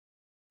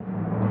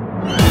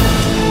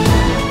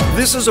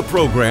This is a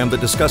program that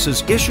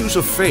discusses issues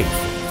of faith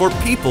for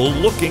people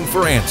looking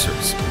for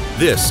answers.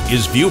 This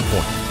is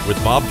Viewpoint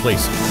with Bob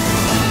Placey.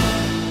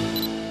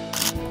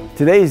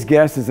 Today's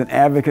guest is an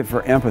advocate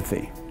for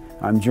empathy.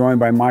 I'm joined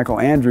by Michael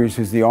Andrews,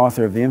 who's the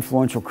author of The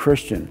Influential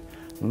Christian,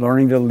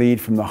 Learning to Lead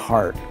from the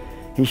Heart.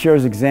 He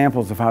shares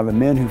examples of how the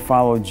men who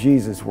followed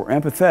Jesus were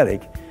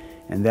empathetic,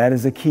 and that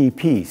is a key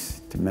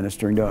piece to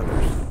ministering to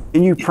others.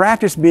 And you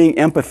practice being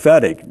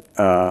empathetic,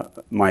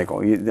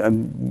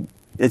 Michael.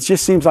 It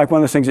just seems like one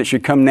of those things that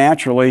should come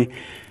naturally,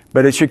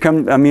 but it should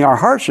come, our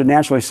heart should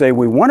naturally say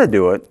we want to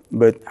do it,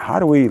 but how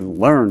do we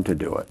learn to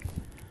do it?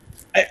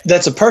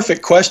 That's a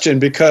perfect question,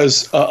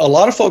 because a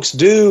lot of folks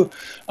do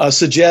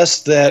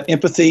suggest that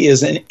empathy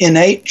is an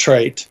innate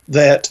trait,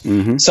 that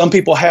some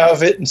people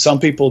have it and some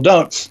people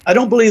don't. I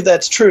don't believe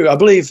that's true. I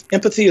believe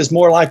empathy is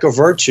more like a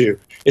virtue.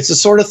 It's the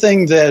sort of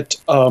thing that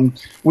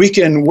we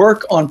can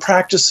work on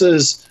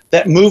practices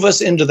that move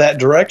us into that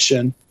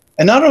direction.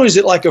 And not only is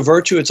it like a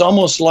virtue, it's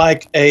almost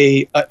like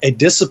a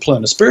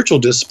discipline, a spiritual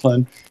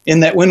discipline, in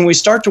that when we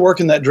start to work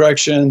in that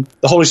direction,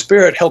 the Holy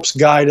Spirit helps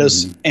guide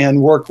us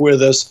and work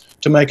with us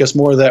to make us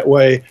more that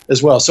way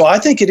as well. So I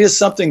think it is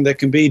something that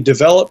can be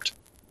developed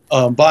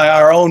by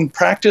our own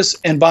practice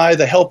and by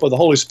the help of the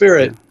Holy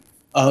Spirit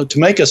to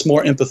make us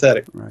more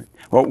empathetic. Right.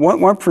 Well,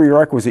 one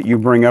prerequisite you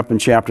bring up in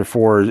chapter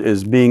 4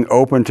 is being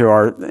open to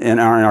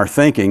our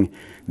thinking,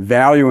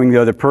 valuing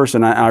the other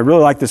person. I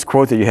really like this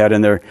quote that you had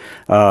in there.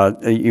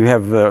 You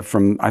have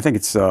from, I think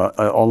it's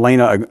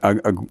Elena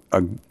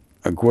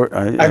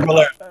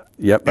Aguilera.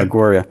 Yep,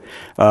 Aguilera.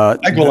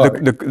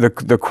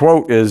 The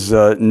quote is,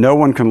 "No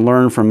one can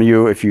learn from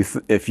you if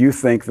you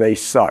think they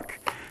suck."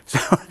 So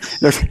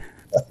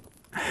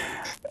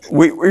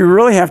we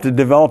really have to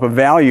develop a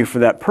value for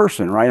that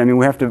person, right?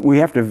 We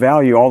have to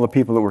value all the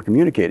people that we're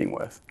communicating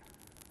with.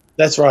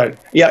 That's right.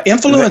 Yeah,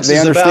 influence. They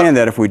understand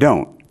that if we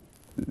don't,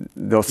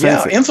 they'll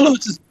sense it.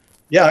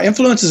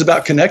 Influence is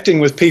about connecting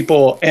with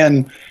people,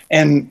 and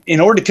in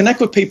order to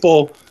connect with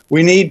people,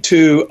 we need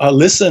to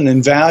listen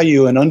and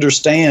value and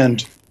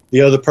understand the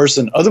other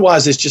person.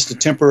 Otherwise, it's just a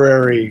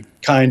temporary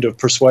kind of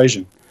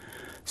persuasion.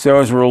 So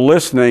as we're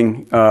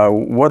listening,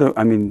 we're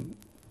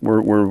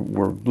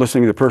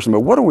listening to the person,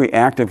 but what are we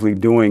actively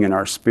doing in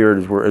our spirit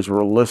as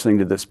we're listening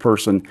to this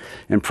person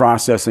and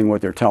processing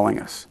what they're telling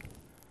us?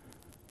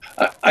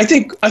 I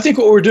think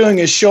what we're doing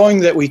is showing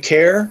that we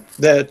care,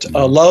 that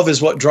love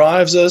is what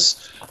drives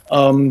us,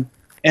 and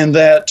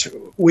that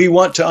we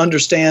want to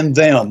understand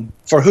them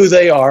for who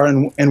they are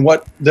and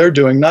what they're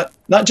doing, not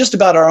just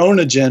about our own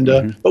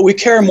agenda, but we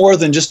care more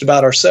than just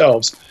about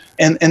ourselves.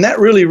 And that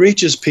really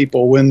reaches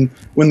people when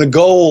the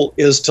goal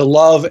is to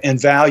love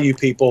and value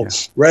people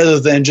rather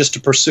than just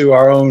to pursue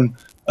our own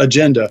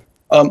agenda.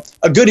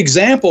 A good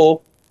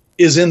example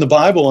is in the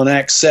Bible in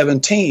Acts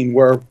 17,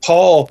 where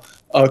Paul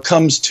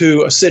comes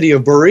to a city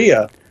of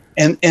Berea,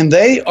 and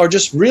they are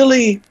just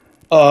really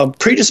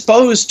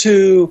predisposed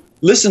to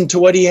listen to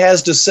what he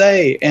has to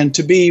say and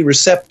to be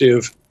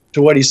receptive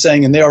to what he's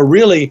saying. And they are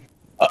really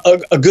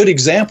a good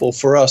example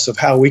for us of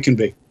how we can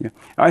be. Yeah.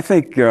 I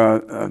think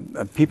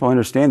people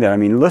understand that.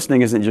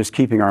 Listening isn't just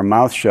keeping our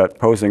mouth shut,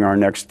 posing our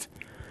next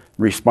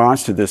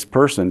response to this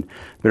person,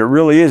 but it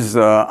really is,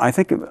 I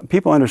think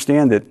people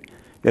understand that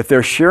if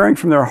they're sharing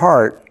from their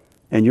heart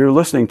and you're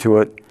listening to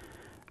it,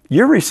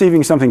 you're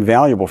receiving something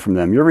valuable from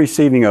them. You're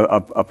receiving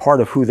a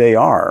part of who they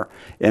are,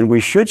 and we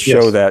should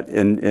show that,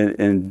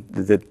 in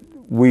that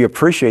we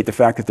appreciate the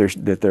fact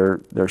that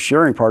they're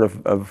sharing part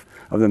of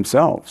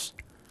themselves.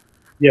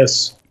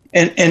 Yes,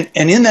 and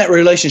in that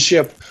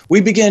relationship,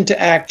 we begin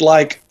to act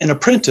like an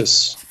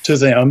apprentice to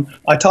them.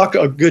 I talk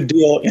a good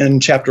deal in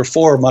chapter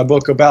 4 of my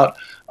book about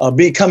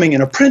becoming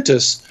an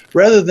apprentice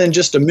rather than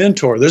just a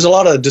mentor. There's a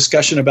lot of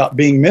discussion about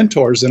being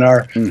mentors in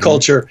our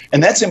culture,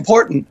 and that's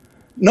important.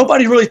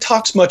 Nobody really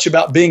talks much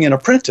about being an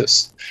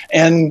apprentice.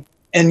 And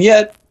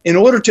yet, in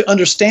order to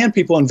understand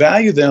people and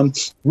value them,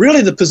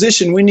 really the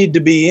position we need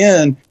to be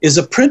in is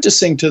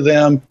apprenticing to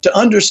them to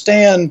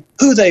understand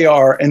who they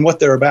are and what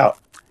they're about.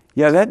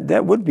 Yeah,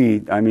 that would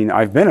be,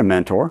 I've been a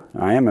mentor.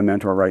 I am a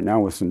mentor right now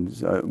with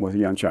a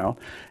young child.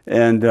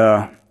 And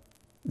that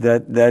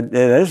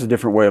is a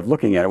different way of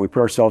looking at it. We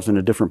put ourselves in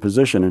a different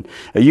position. And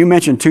you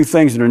mentioned two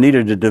things that are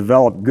needed to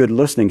develop good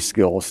listening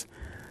skills.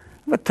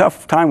 I have a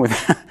tough time with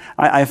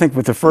I think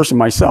with the first one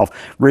myself.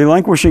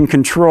 Relinquishing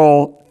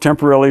control,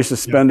 temporarily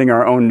suspending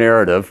our own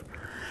narrative,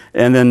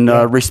 and then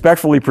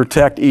respectfully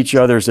protect each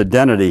other's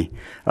identity.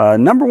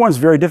 Number one is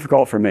very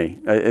difficult for me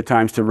at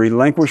times, to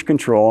relinquish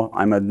control.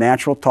 I'm a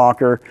natural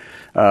talker.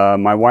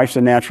 My wife's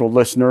a natural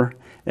listener,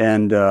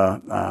 and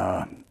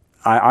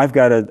I've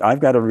got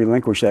to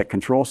relinquish that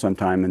control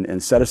sometime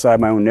and set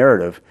aside my own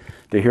narrative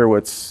to hear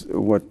what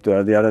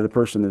the other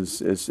person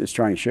is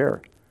trying to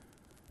share.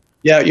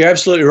 Yeah, you're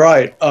absolutely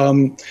right.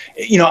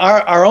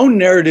 Our own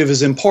narrative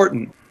is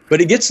important, but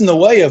it gets in the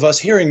way of us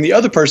hearing the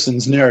other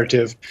person's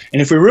narrative.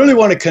 And if we really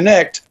want to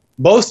connect,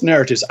 both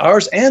narratives,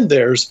 ours and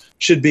theirs,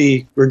 should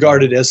be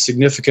regarded as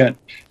significant.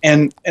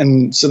 And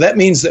so that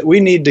means that we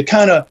need to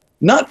kind of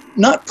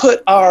not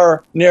put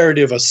our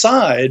narrative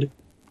aside,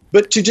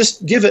 but to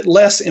just give it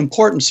less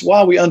importance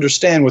while we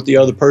understand what the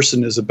other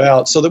person is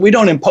about, so that we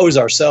don't impose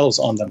ourselves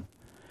on them.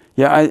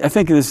 Yeah, I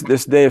think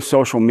this day of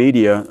social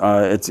media,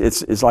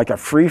 it's like a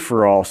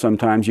free-for-all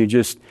sometimes. You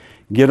just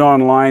get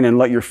online and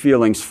let your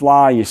feelings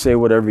fly. You say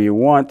whatever you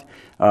want.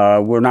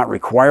 We're not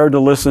required to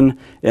listen.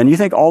 And you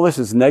think all this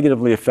has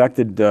negatively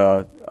affected,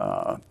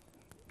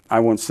 I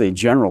won't say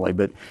generally,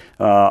 but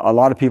a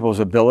lot of people's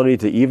ability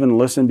to even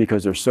listen,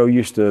 because they're so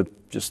used to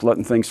just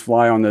letting things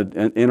fly on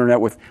the internet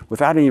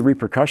without any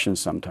repercussions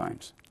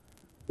sometimes.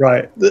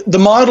 Right. The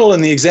model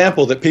and the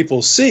example that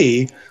people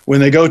see when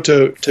they go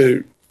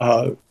to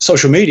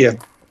social media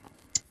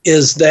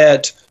is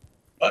that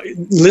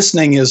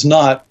listening is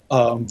not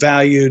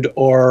valued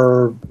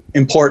or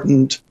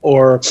important,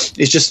 or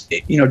it's just,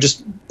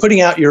 just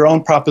putting out your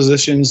own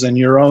propositions and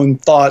your own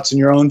thoughts and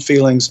your own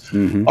feelings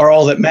are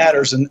all that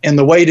matters. And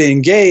the way to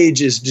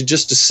engage is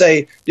just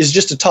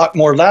to talk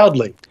more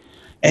loudly.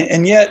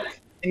 And yet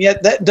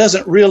that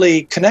doesn't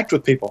really connect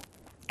with people.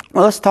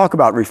 Well, let's talk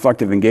about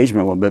reflective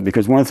engagement a little bit,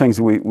 because one of the things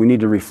we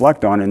need to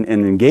reflect on and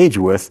engage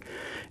with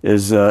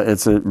is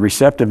it's a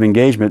receptive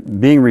engagement,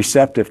 being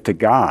receptive to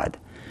God.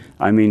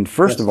 I mean,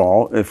 first of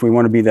all, if we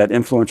want to be that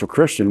influential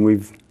Christian,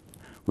 we've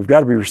got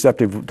to be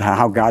receptive to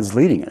how God's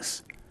leading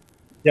us.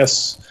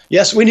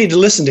 Yes, we need to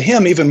listen to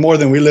Him even more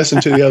than we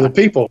listen to the other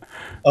people.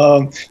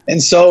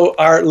 And so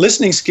our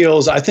listening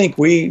skills, I think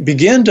we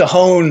begin to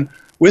hone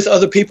with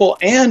other people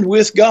and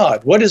with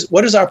God. What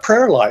is our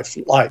prayer life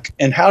like,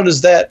 and how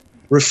does that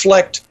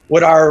reflect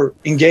what our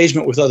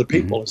engagement with other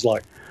people is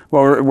like?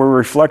 Well, we're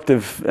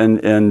reflective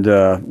and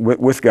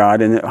with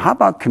God. And how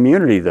about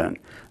community then?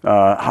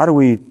 How do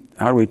we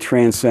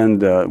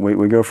transcend?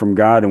 We go from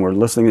God and we're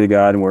listening to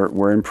God and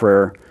we're in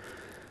prayer,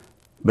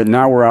 but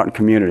now we're out in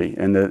community,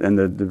 and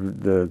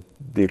the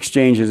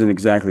exchange isn't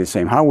exactly the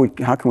same. How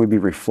can we be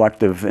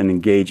reflective and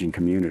engage in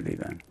community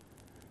then?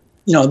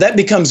 That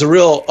becomes a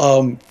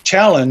real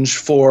challenge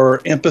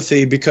for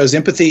empathy, because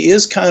empathy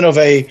is kind of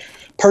a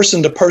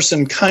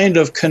person-to-person kind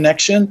of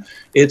connection.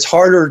 It's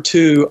harder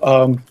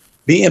to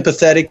be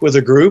empathetic with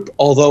a group,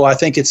 although I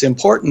think it's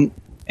important.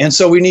 And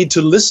so we need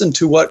to listen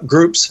to what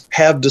groups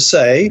have to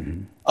say.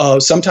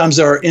 Sometimes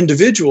there are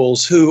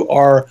individuals who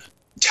are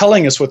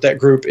telling us what that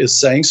group is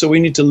saying, so we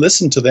need to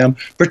listen to them,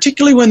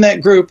 particularly when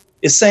that group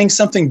is saying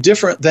something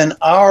different than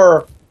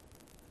our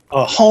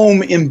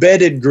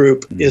home-embedded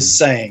group is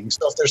saying.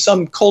 So if there's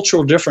some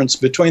cultural difference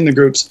between the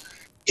groups,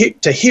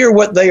 to hear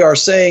what they are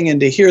saying and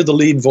to hear the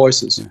lead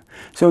voices. Yeah.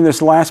 So in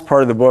this last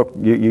part of the book,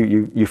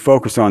 you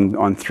focus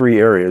on three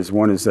areas.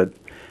 One is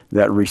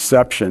that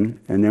reception,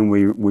 and then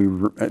we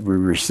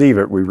receive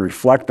it, we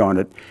reflect on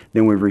it,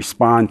 then we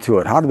respond to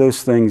it. How do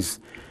those things?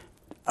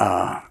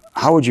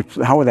 How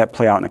would that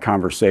play out in a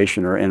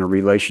conversation or in a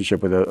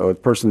relationship with a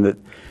person that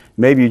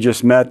maybe you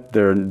just met?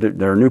 They're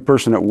a new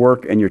person at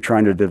work, and you're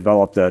trying to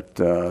develop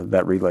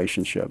that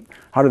relationship.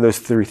 How do those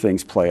three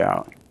things play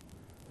out?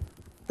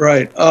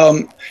 Right.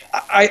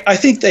 I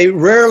think they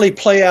rarely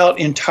play out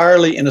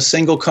entirely in a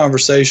single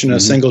conversation, a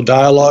single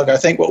dialogue. I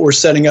think what we're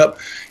setting up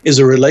is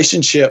a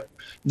relationship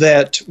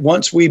that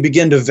once we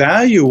begin to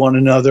value one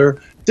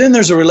another, then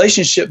there's a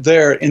relationship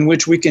there in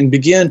which we can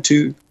begin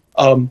to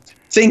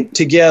think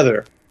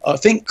together,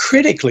 think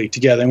critically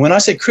together. And when I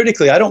say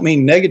critically, I don't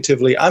mean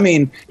negatively. I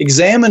mean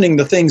examining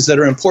the things that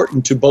are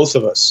important to both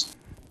of us.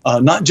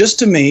 Not just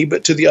to me,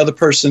 but to the other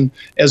person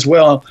as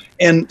well.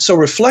 And so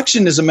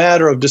reflection is a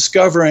matter of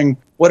discovering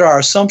what our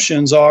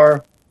assumptions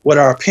are, what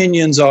our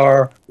opinions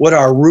are, what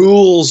our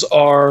rules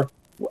are,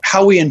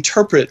 how we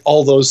interpret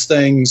all those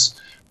things.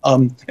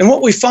 And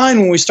what we find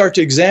when we start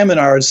to examine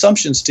our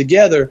assumptions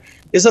together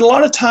is that a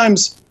lot of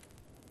times,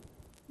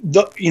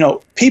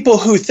 people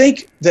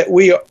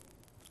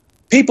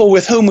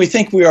with whom we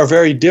think we are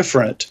very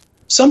different,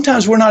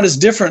 sometimes we're not as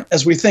different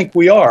as we think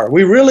we are.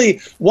 We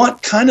really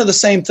want kind of the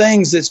same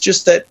things. It's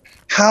just that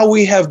how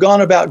we have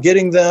gone about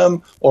getting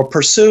them or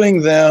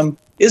pursuing them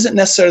isn't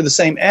necessarily the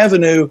same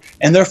avenue,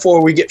 and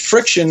therefore we get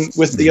friction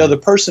with the other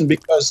person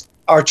because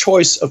our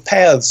choice of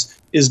paths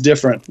is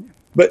different.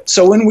 But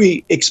so when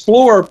we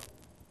explore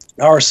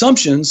our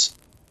assumptions,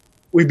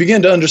 we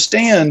begin to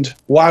understand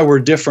why we're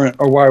different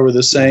or why we're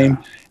the same.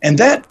 Yeah. And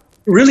that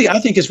really, I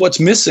think, is what's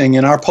missing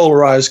in our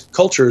polarized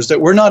cultures,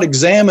 that we're not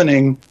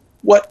examining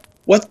what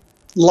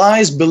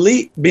lies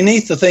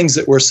beneath the things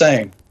that we're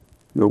saying.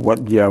 What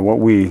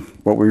we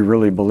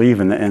really believe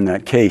in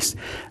that case.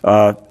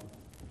 A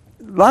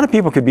lot of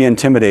people could be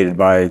intimidated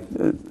by,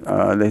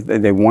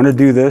 they want to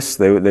do this.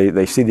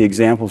 They see the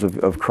examples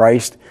of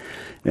Christ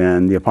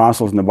and the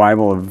apostles in the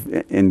Bible of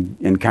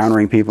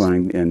encountering people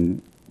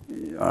in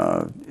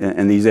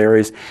these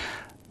areas.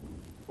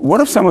 What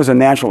if someone's a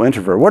natural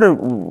introvert?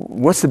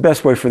 What's the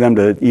best way for them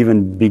to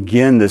even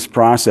begin this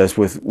process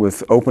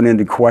with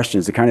open-ended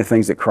questions, the kind of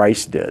things that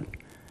Christ did?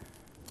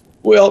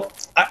 Well,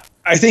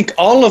 I think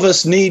all of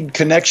us need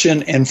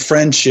connection and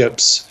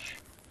friendships,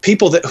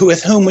 people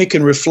with whom we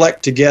can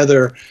reflect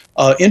together.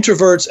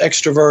 Introverts,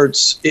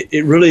 extroverts,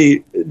 it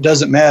really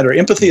doesn't matter.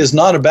 Empathy is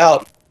not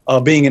about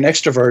being an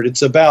extrovert.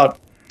 It's about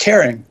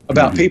caring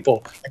about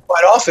people. And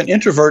quite often,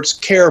 introverts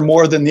care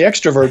more than the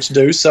extroverts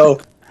do. So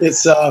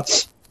it's,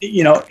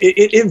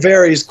 it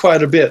varies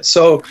quite a bit.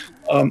 So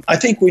I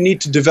think we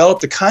need to develop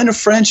the kind of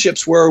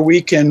friendships where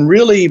we can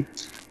really,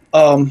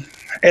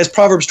 as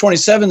Proverbs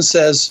 27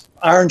 says,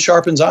 iron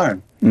sharpens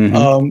iron,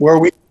 where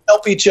we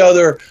help each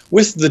other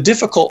with the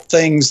difficult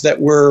things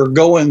that we're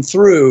going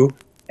through.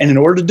 And in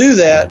order to do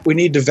that, we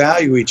need to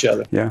value each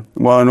other. Yeah.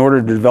 Well, in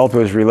order to develop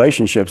those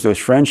relationships, those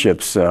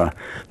friendships,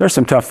 there's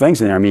some tough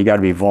things in there. I mean, you got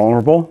to be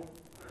vulnerable.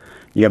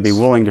 You got to be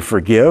willing to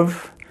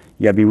forgive.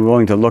 You got to be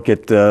willing to look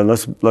at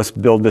let's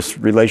build this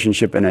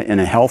relationship in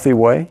a healthy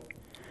way.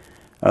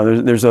 I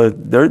mean,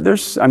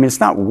 it's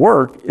not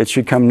work. It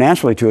should come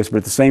naturally to us, but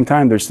at the same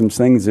time, there's some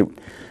things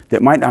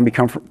that might not be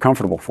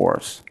comfortable for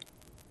us.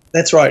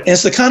 That's right. And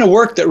it's the kind of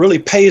work that really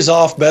pays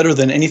off better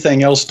than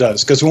anything else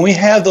does. Because when we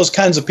have those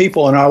kinds of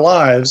people in our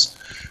lives,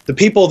 the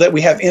people that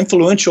we have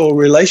influential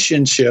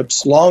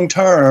relationships long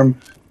term,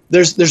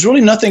 there's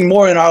really nothing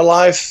more in our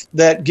life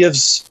that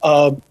gives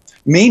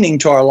meaning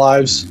to our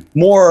lives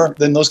more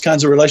than those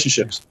kinds of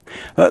relationships.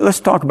 Let's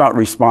talk about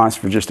response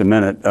for just a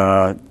minute.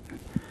 The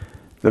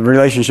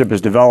relationship is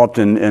developed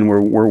and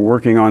we're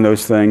working on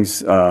those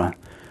things.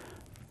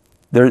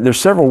 There's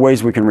several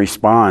ways we can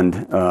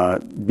respond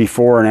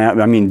before and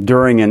after,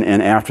 during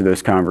and after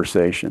those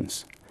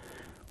conversations.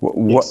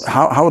 Yes.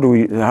 How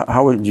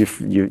would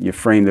you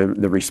frame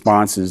the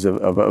responses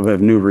of a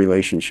new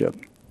relationship?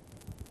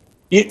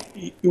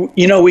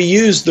 We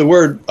use the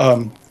word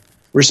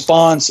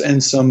response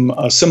and some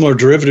similar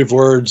derivative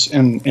words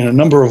in a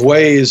number of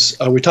ways.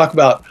 We talk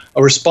about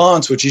a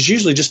response, which is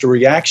usually just a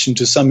reaction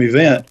to some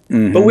event,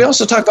 but we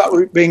also talk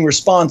about being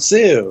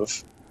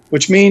responsive,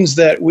 which means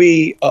that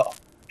we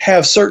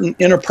have certain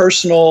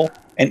interpersonal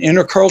and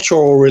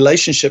intercultural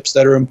relationships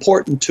that are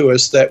important to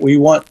us that we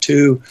want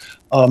to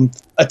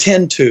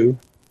attend to.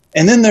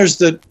 And then there's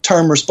the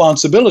term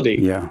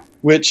responsibility,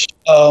 which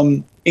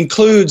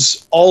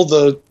includes all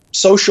the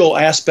social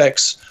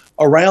aspects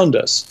around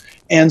us.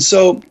 And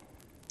so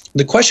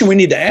the question we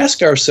need to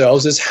ask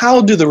ourselves is, how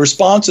do the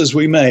responses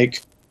we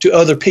make to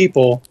other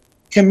people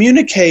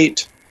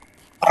communicate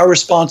our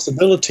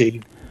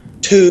responsibility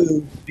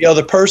to the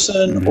other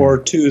person or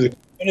to the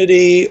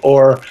community,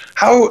 or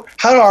how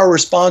are our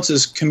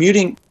responses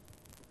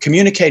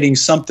communicating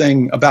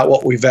something about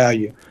what we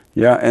value?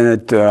 Yeah,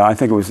 and I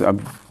think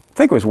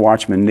it was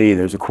Watchman Nee.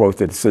 There's a quote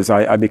that says,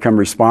 "I become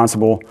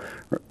responsible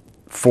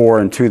for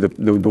and to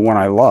the one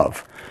I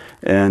love."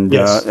 And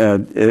Yes.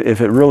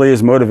 If it really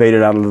is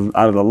motivated out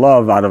of the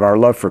love, out of our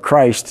love for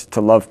Christ,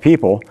 to love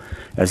people,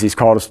 as He's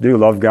called us to do,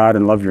 love God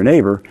and love your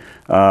neighbor,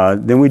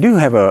 then we do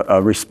have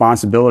a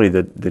responsibility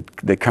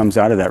that comes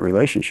out of that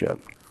relationship.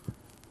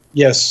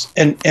 Yes,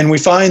 and we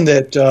find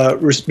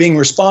that being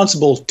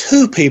responsible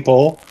to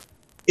people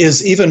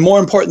is even more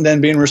important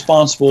than being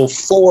responsible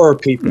for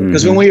people.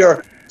 Because when we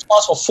are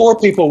responsible for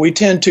people, we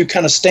tend to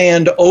kind of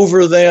stand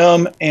over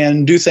them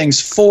and do things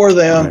for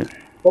them. Right.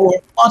 But when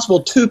we're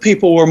responsible to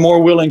people, we're more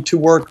willing to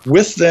work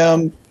with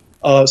them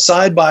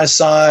side by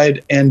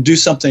side and do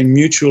something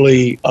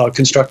mutually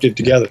constructive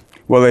together.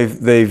 Well,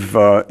 they've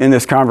in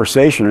this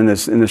conversation, in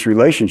this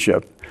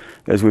relationship,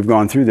 as we've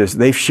gone through this,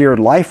 they've shared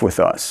life with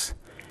us.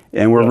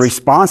 And we're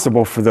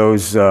responsible for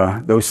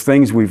those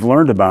things we've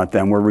learned about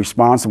them. We're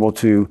responsible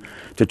to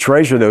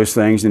treasure those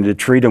things and to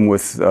treat them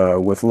with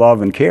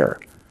love and care.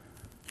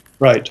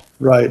 Right.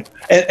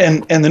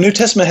 And the New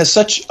Testament has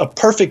such a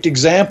perfect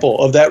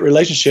example of that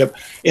relationship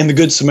in the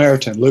Good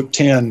Samaritan, Luke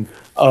 10.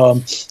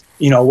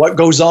 What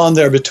goes on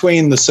there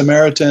between the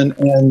Samaritan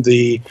and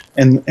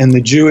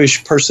the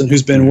Jewish person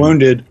who's been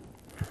wounded,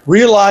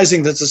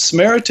 realizing that the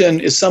Samaritan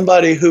is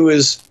somebody who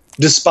is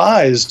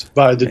despised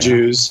by the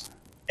Jews.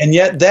 And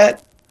yet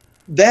that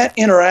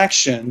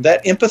interaction,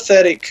 that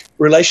empathetic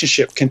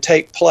relationship can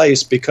take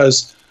place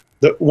because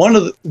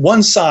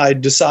one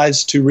side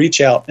decides to reach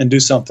out and do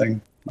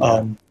something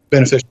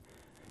beneficial.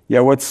 Yeah,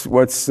 what's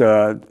both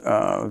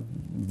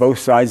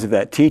sides of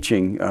that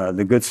teaching?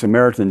 The Good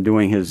Samaritan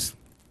doing his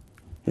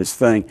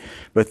thing,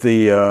 but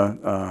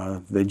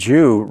the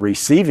Jew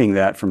receiving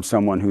that from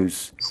someone who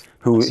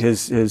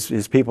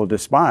his people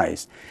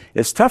despise.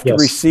 It's tough to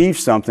receive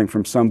something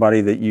from somebody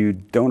that you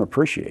don't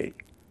appreciate.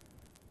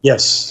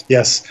 Yes.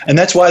 And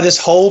that's why this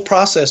whole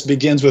process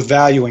begins with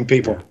valuing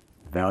people. Yeah,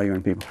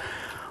 valuing people.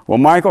 Well,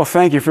 Michael,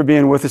 thank you for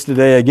being with us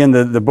today. Again,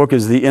 the book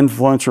is The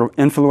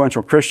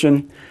Influential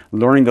Christian,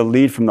 Learning to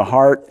Lead from the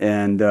Heart,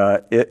 and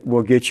it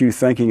will get you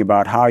thinking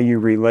about how you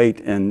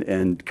relate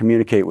and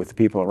communicate with the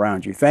people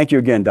around you. Thank you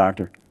again,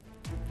 Doctor.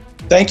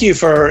 Thank you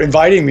for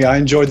inviting me. I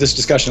enjoyed this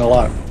discussion a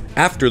lot.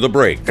 After the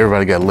break.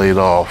 Everybody got laid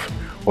off.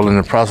 Well, in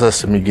the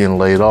process of me getting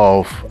laid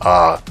off,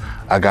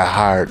 I got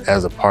hired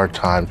as a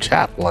part-time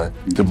chaplain,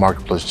 the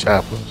Marketplace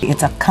Chaplain.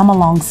 It's a come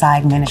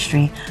alongside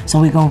ministry,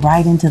 so we go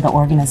right into the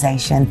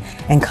organization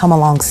and come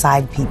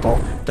alongside people.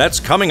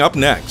 That's coming up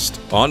next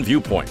on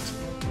Viewpoint.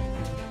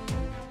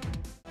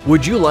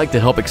 Would you like to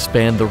help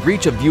expand the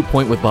reach of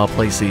Viewpoint with Bob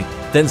Placey?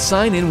 Then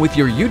sign in with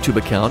your YouTube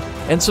account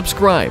and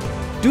subscribe.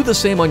 Do the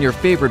same on your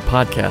favorite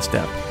podcast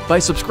app By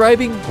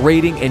subscribing,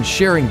 rating, and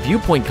sharing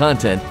Viewpoint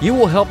content, you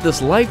will help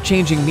this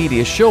life-changing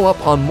media show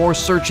up on more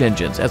search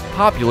engines as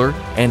popular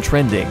and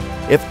trending.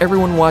 If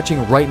everyone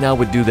watching right now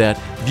would do that,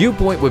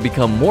 Viewpoint would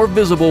become more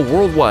visible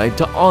worldwide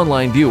to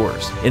online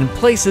viewers in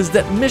places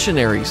that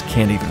missionaries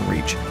can't even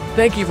reach.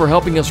 Thank you for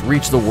helping us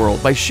reach the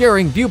world by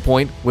sharing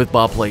Viewpoint with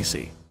Bob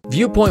Lacey.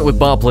 Viewpoint with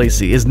Bob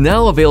Lacey is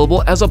now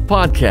available as a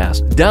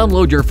podcast.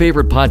 Download your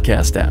favorite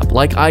podcast app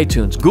like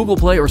iTunes, Google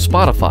Play, or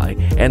Spotify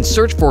and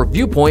search for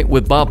Viewpoint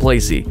with Bob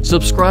Lacey.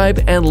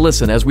 Subscribe and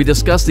listen as we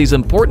discuss these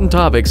important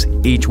topics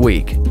each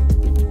week.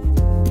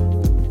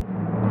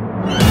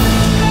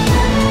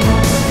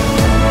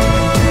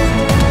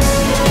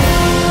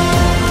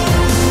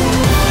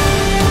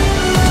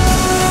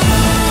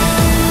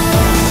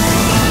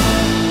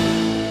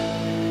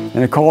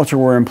 In a culture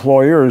where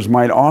employers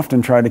might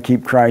often try to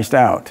keep Christ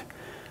out,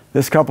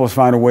 this couple has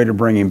found a way to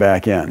bring him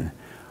back in,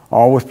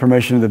 all with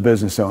permission of the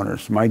business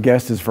owners. My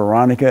guest is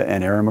Veronica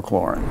and Aaron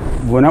McLaurin.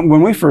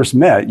 When we first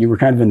met, you were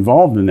kind of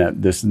involved in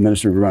this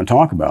ministry we're going to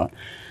talk about,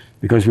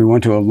 because we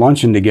went to a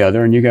luncheon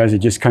together and you guys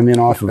had just come in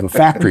off of a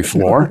factory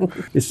floor.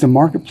 It's the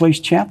Marketplace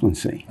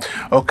Chaplaincy.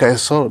 Okay,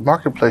 so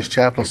Marketplace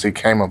Chaplaincy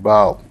came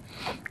about.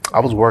 I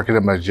was working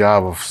at my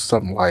job of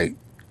something like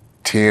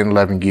 10,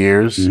 11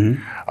 years.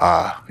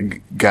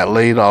 Got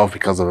laid off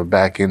because of a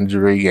back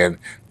injury, and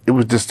it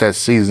was just that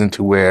season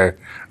to where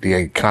the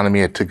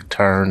economy had took a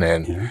turn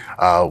and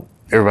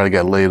everybody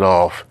got laid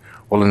off.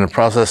 Well, in the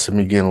process of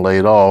me getting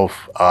laid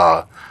off,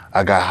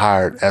 I got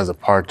hired as a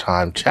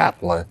part-time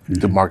chaplain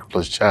to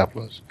Marketplace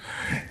Chaplains.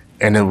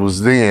 And it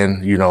was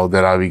then,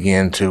 that I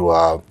began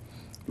to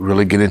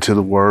really get into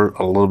the Word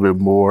a little bit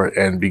more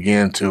and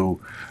began to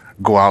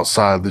go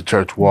outside the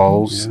church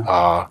walls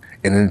and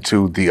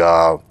into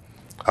the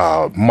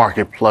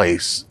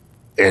marketplace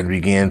and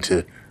begin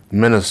to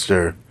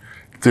minister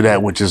to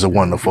that, which is a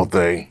wonderful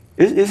thing.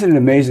 Isn't it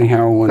amazing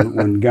how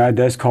when God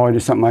does call you to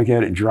something like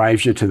that, it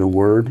drives you to the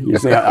Word? You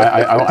say,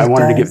 I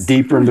wanted to get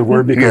deeper into the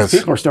Word because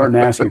people are starting to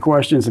ask you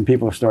questions and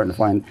people are starting to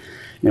find,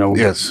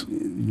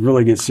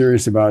 really get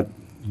serious about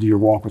your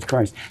walk with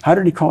Christ. How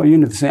did he call you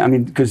into the same? I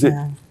mean, because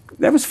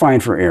that was fine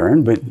for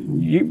Aaron, but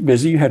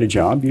you had a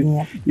job.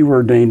 You were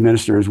ordained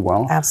minister as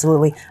well.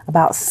 Absolutely.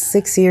 About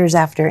 6 years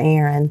after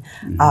Aaron,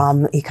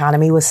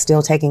 economy was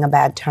still taking a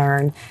bad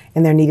turn,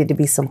 and there needed to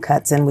be some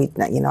cuts.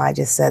 And I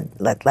just said,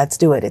 let's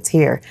do it. It's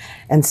here.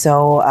 And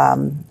so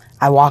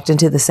I walked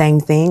into the same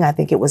thing. I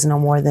think it was no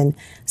more than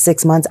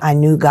 6 months. I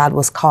knew God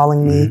was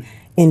calling me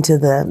into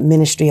the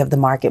ministry of the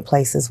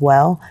marketplace as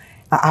well.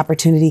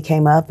 Opportunity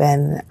came up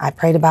and I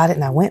prayed about it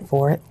and I went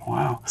for it.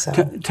 Wow. So.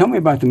 Tell me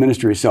about the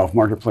ministry itself,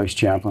 Marketplace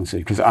Chaplaincy,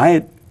 because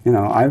I've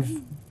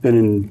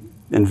been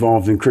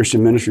involved in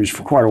Christian ministries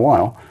for quite a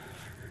while.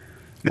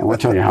 I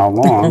won't tell you how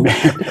long,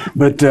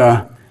 but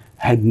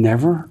had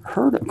never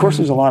heard of. Of course,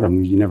 there's a lot of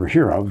them you never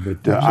hear of,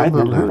 but I'd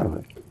never heard of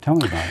it. Tell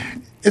me about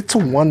it. It's a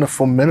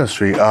wonderful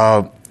ministry.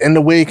 And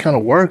the way it kind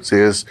of works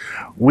is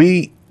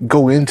we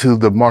go into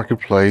the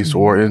marketplace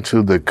or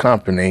into the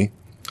company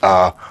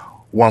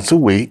once a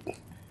week.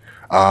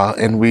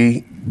 And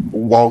we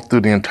walk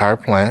through the entire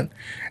plant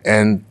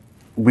and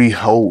we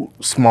hold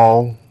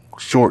small,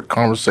 short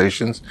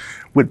conversations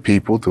with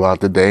people throughout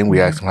the day. And we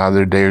ask them how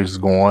their day is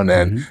going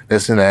and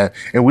this and that.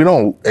 And we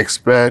don't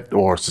expect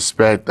or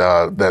suspect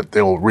that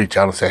they'll reach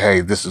out and say,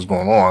 hey, this is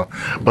going on.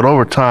 But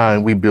over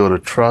time, we build a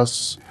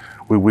trust.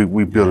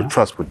 We build a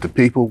trust with the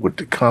people, with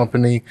the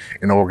company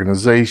and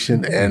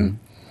organization. And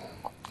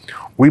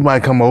we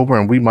might come over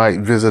and we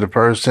might visit a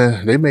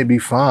person. They may be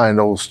fine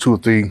those 2 or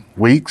 3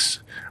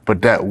 weeks.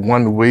 But that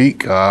 1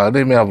 week,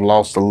 they may have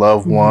lost a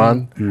loved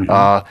one, and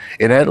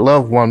that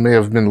loved one may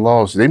have been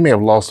lost. They may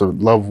have lost a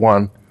loved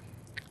one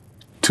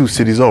 2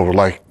 cities over.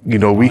 Like,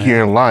 we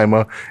here in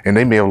Lima, and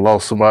they may have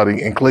lost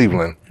somebody in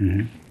Cleveland.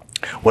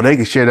 Well, they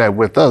can share that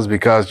with us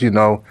because,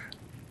 the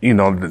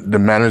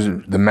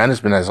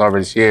management has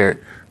already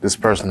shared this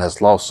person has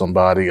lost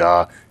somebody.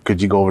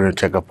 Could you go over there and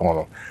check up on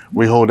them?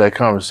 We hold that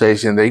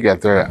conversation. They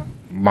got their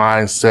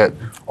mindset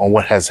on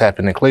what has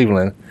happened in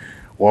Cleveland.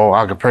 Well,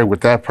 I could pray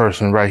with that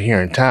person right here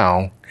in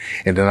town,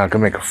 and then I can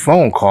make a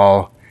phone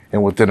call,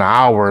 and within an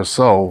hour or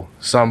so,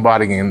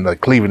 somebody in the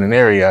Cleveland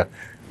area,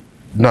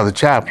 another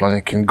chaplain,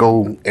 can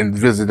go and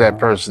visit that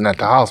person at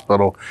the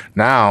hospital.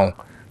 Now,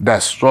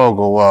 that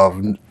struggle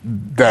of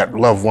that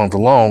loved ones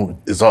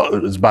alone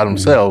is by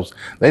themselves.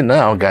 They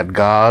now got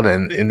God,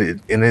 and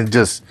it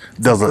just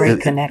does a great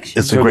connection.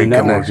 It's a great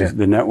connection.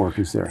 The network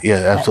is there.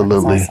 Yeah,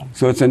 absolutely. Awesome.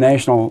 So it's a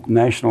national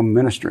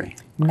ministry.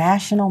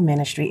 National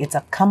ministry. It's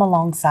a come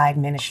alongside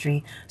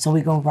ministry. So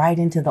we go right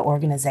into the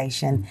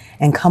organization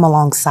and come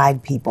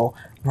alongside people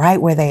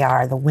right where they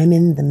are, the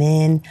women, the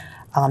men.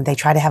 They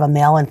try to have a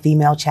male and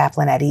female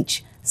chaplain at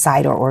each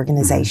site or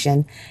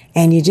organization.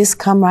 And you just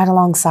come right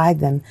alongside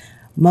them.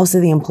 Most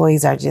of the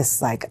employees are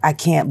just like, I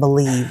can't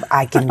believe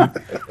I can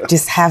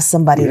just have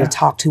somebody to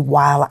talk to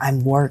while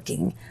I'm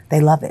working. They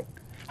love it.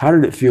 How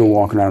did it feel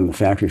walking out on the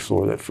factory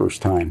floor that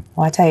first time?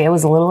 Well, I tell you, it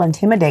was a little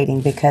intimidating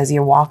because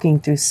you're walking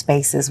through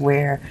spaces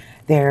where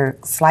they're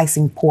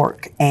slicing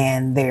pork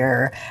and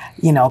they're,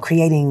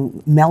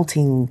 creating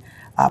melting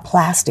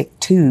plastic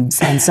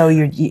tubes. And so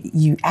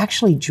you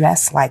actually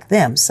dress like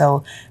them.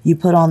 So you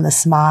put on the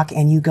smock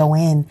and you go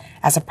in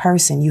as a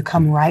person, you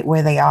come right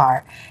where they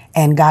are.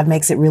 And God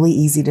makes it really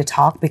easy to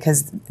talk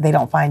because they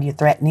don't find you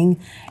threatening.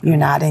 You're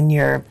not in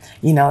your,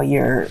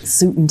 your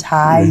suit and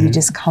tie. You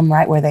just come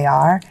right where they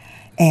are.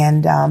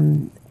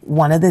 And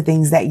one of the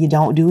things that you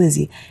don't do is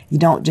you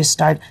don't just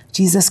start,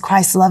 Jesus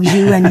Christ loves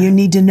you and you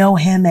need to know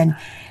him. And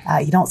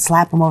you don't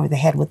slap them over the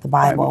head with the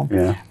Bible.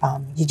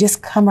 You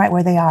just come right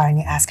where they are and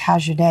you ask,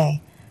 how's your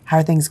day? How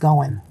are things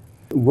going?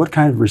 What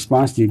kind of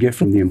response do you get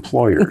from the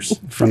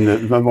employers?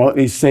 Well,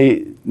 you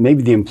say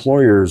maybe the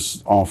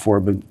employer's all for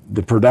it, but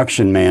the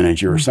production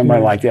manager or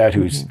somebody like that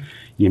who's,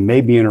 you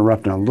may be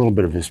interrupting a little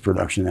bit of his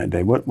production that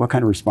day. What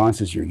kind of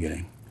responses you're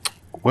getting?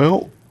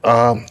 Well,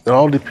 it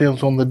all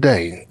depends on the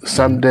day.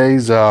 Some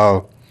days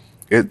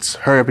it's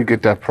hurry up and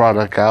get that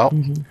product out.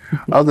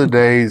 Other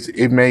days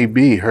it may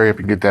be hurry up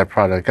and get that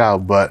product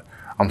out, but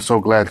I'm so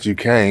glad that you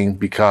came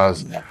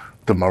because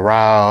the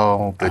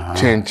morale, the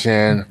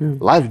tension,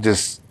 life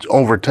just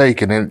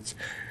overtaken. And it's,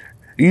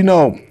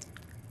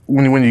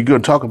 when you go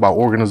talk about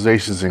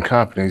organizations and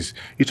companies,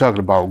 you're talking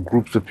about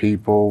groups of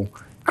people,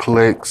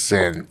 cliques,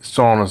 and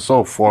so on and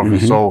so forth.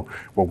 And so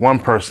with one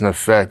person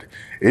affect,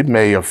 it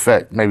may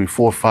affect maybe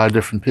 4 or 5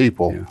 different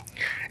people.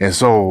 And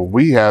so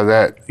we have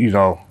that,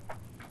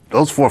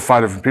 those 4 or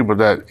 5 different people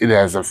that it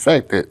has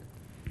affected,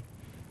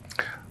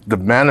 the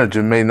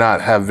manager may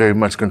not have very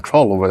much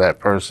control over that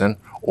person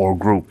or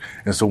group.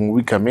 And so when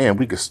we come in,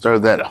 we can stir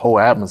that whole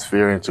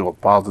atmosphere into a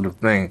positive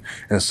thing.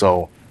 And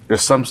so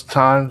there's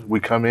sometimes we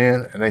come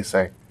in and they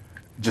say,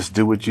 just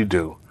do what you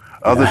do.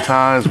 Other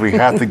times we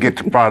have to get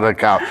the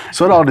product out.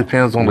 So it all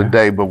depends on the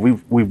day, but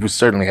we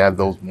certainly have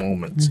those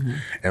moments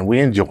and we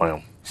enjoy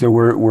them. So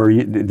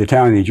the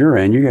town that you're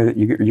in,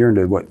 you're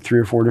into what, 3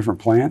 or 4 different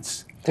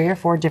plants? 3 or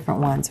 4 different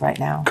ones right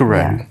now.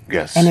 Correct.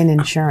 Yes. And an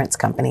insurance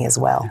company as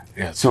well.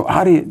 Yes. So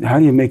how do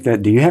you make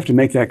that? Do you have to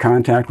make that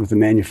contact with the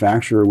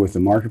manufacturer, with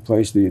the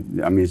marketplace?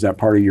 Is that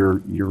part of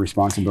your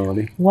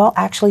responsibility? Well,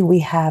 actually, we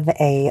have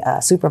a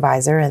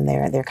supervisor, and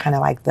they're kind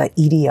of like the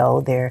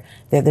EDO. They're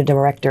the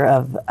director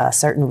of a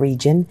certain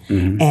region,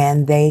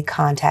 and they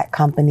contact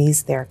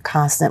companies. They're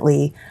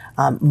constantly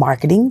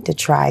marketing to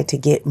try to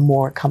get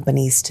more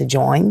companies to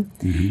join,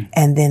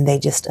 and then they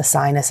just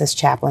assign us as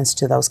chaplains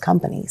to those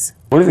companies.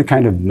 What are the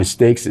kind of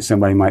mistakes that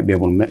somebody might be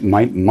able to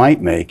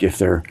might make if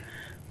they're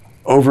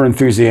over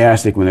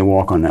enthusiastic when they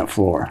walk on that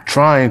floor?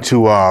 Trying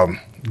to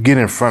get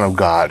in front of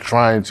God,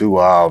 trying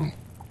to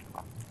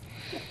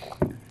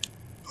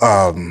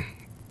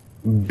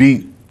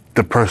beat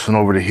the person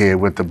over the head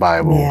with the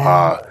Bible.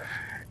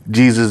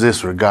 Jesus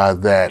this or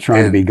God that.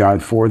 Trying to be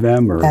God for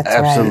them? Or That's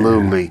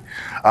absolutely.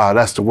 Right.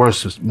 That's the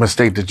worst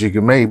mistake that you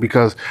can make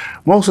because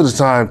most of the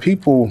time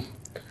people,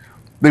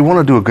 they want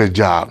to do a good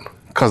job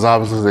because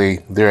obviously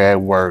they're at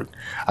work.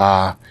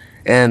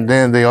 And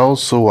then they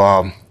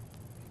also,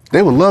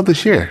 they would love to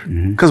share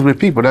because we're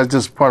people, that's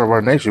just part of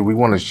our nature. We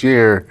want to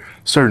share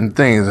certain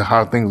things and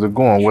how things are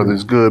going, whether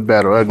it's good,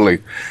 bad, or ugly.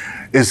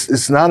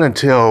 It's not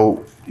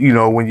until,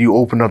 when you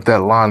open up that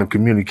line of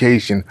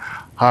communication,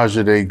 how's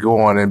your day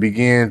going, and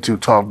begin to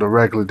talk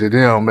directly to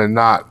them and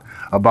not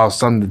about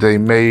something that they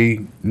may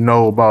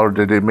know about or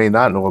that they may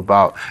not know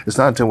about. It's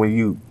not until when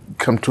you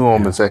come to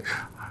them and say,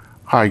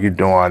 how are you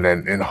doing,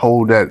 and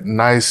hold that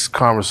nice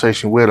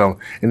conversation with them,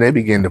 and they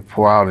begin to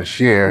pour out and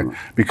share,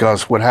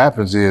 because what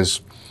happens is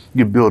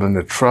you're building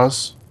the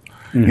trust,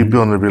 you're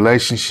building the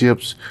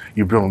relationships,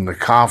 you're building the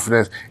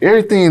confidence,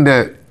 everything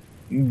that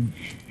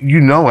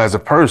as a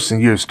person,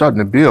 you're starting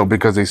to build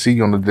because they see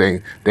you on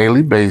a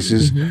daily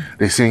basis.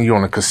 They see you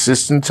on a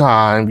consistent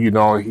time.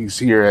 He's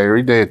here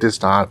every day at this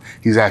time.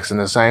 He's asking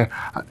the same.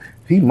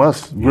 He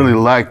must really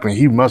like me.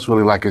 He must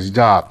really like his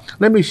job.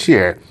 Let me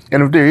share.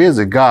 And if there is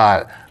a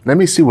God, let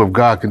me see if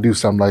God can do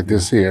something like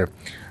this here.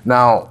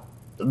 Now,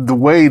 the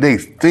way they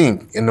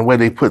think and the way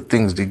they put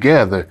things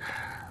together,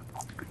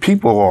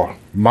 people's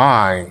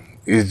mind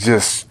is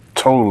just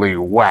totally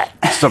whack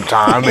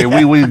sometimes.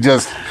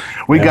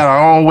 We got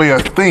our own way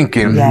of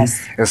thinking,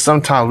 and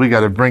sometimes we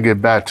got to bring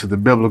it back to the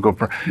biblical.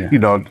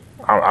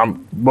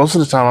 I'm most of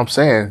the time I'm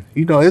saying,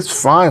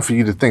 it's fine for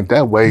you to think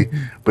that way,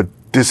 but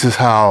this is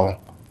how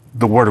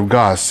the Word of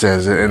God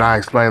says it, and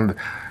I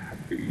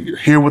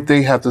hear what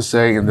they have to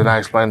say, and then I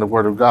explain the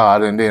Word of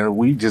God, and then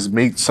we just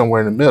meet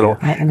somewhere in the middle.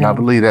 And I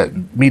believe that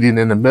meeting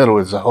in the middle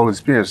is the Holy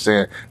Spirit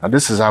saying, now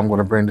this is how I'm going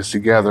to bring this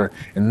together,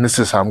 and this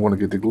is how I'm going to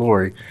get the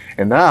glory.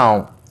 And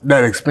now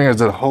that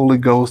experience of the Holy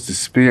Ghost, the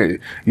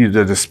Spirit,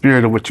 the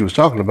Spirit of what you was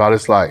talking about,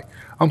 it's like,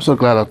 I'm so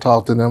glad I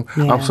talked to them.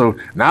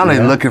 Now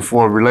they're looking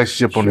for a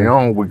relationship on their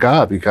own with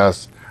God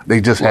because they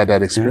just had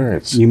that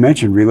experience. You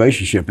mentioned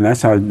relationship, and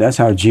that's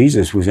how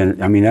Jesus was in.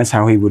 That's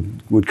how he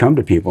would come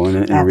to people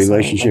in a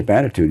relationship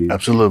attitude. He'd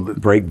absolutely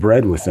break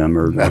bread with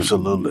them,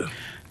 absolutely.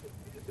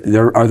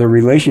 Are there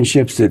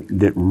relationships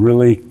that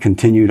really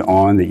continued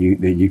on that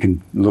you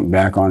can look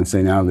back on and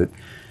say now that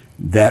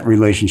that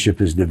relationship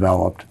is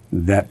developed,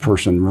 that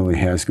person really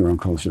has grown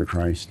closer to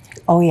Christ.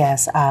 Oh,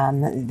 yes.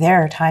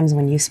 There are times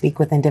when you speak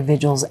with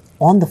individuals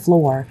on the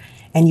floor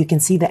and you can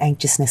see the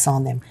anxiousness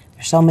on them.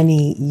 There's so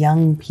many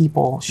young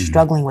people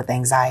struggling with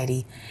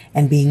anxiety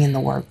and being in the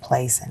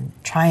workplace and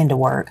trying to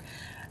work.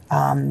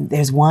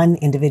 There's one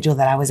individual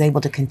that I was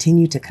able to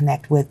continue to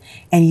connect with,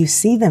 and you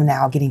see them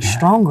now getting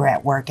stronger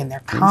at work and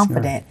they're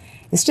confident.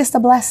 It's just a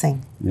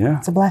blessing. Yeah.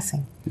 It's a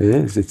blessing. It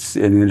is.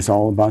 It's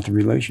all about the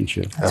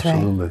relationship. That's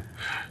Absolutely. right.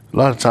 A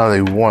lot of times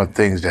they want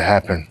things to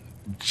happen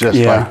just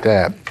like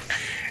that.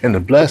 And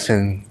the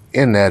blessing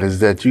in that is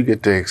that you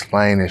get to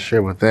explain and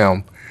share with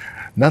them.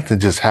 Nothing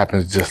just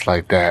happens just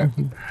like that.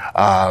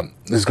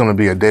 It's going to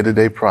be a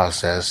day-to-day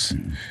process,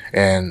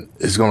 and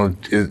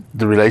the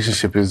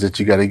relationship is that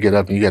you got to get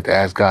up and you got to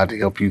ask God to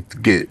help you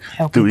get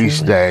through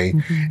each day.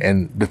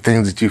 And the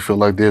things that you feel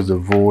like there's a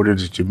void or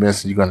that you're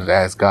missing, you're going to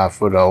ask God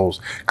for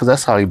those, because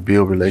that's how you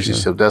build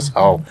relationship. That's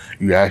how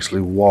you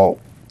actually walk,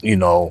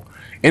 in a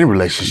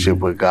relationship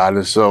with God.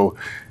 And so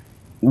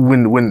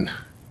when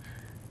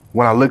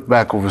I look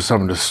back over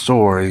some of the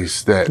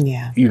stories that,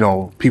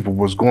 people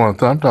was going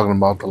through, I'm talking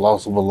about the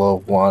loss of a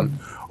loved one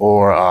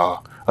or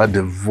a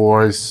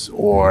divorce,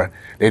 or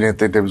they didn't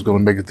think they was going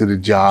to make it through the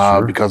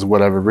job because of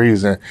whatever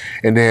reason.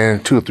 And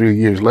then 2 or 3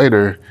 years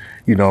later,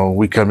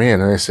 we come in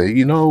and they say,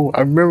 I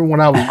remember when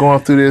I was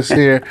going through this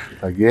here,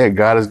 like, yeah,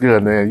 God is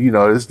good.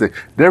 And,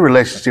 their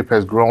relationship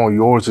has grown,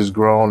 yours has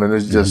grown, and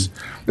it's just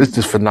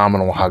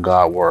phenomenal how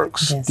God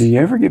works. Do you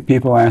ever get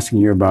people asking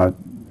you about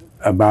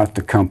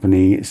the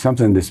company,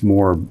 something that's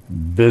more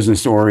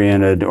business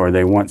oriented, or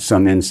they want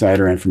some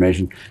insider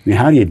information? I mean,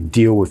 how do you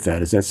deal with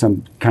that? Is that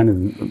some kind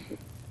of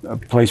a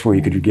place where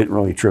you could get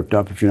really tripped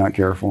up if you're not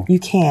careful? You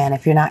can,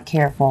 if you're not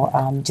careful.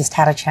 Just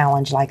had a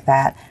challenge like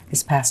that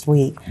this past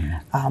week.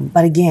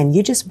 But again,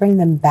 you just bring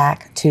them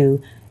back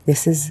to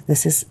this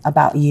is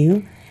about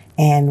you,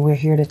 and we're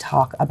here to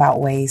talk about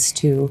ways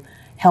to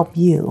help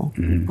you.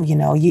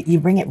 You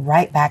bring it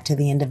right back to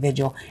the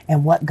individual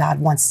and what God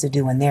wants to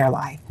do in their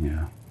life.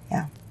 Yeah.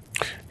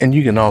 And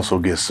you can also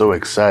get so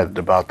excited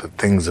about the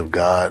things of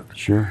God,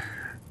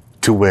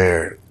 to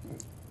where,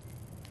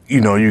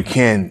 you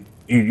can.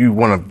 You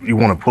want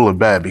to pull it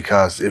back,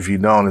 because if you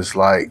don't, it's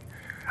like,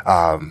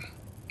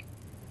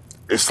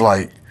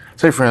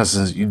 say for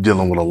instance, you're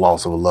dealing with a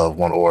loss of a loved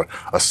one or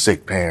a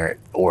sick parent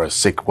or a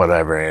sick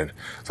whatever, and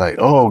it's like,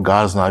 oh,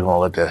 God's not going to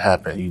let that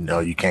happen.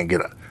 You can't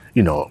get,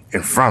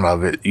 in front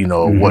of it,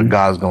 what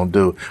God's going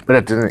to do. But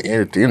at the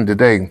end of the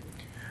day,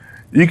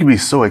 you can be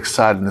so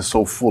excited and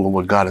so full of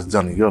what God has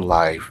done in your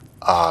life.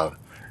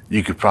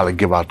 You could probably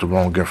give out the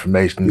wrong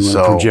information. You want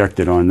to project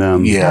it on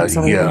them.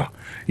 Absolutely.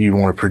 You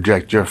want to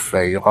project your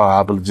faith. Oh,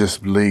 I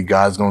just believe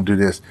God's going to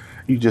do this.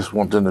 You just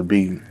want them to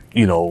be,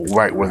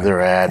 right where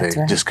they're at,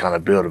 and just kind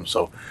of build them.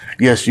 So,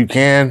 yes, you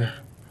can,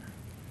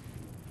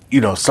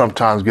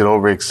 sometimes get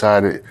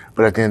overexcited.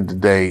 But at the end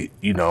of the day,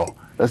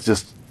 that's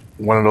just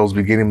one of those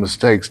beginning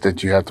mistakes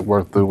that you have to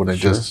work through, and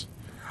just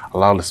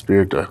allow the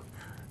Spirit to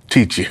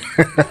teach you.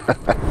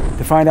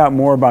 To find out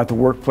more about the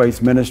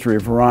workplace ministry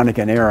of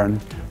Veronica and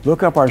Aaron,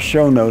 look up our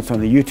show notes on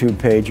the YouTube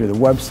page or the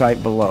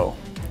website below.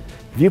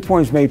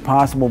 Viewpoint is made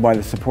possible by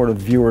the support of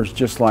viewers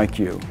just like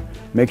you.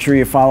 Make sure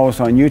you follow us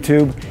on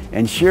YouTube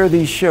and share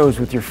these shows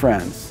with your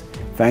friends.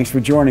 Thanks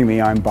for joining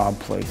me. I'm Bob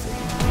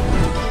Placey.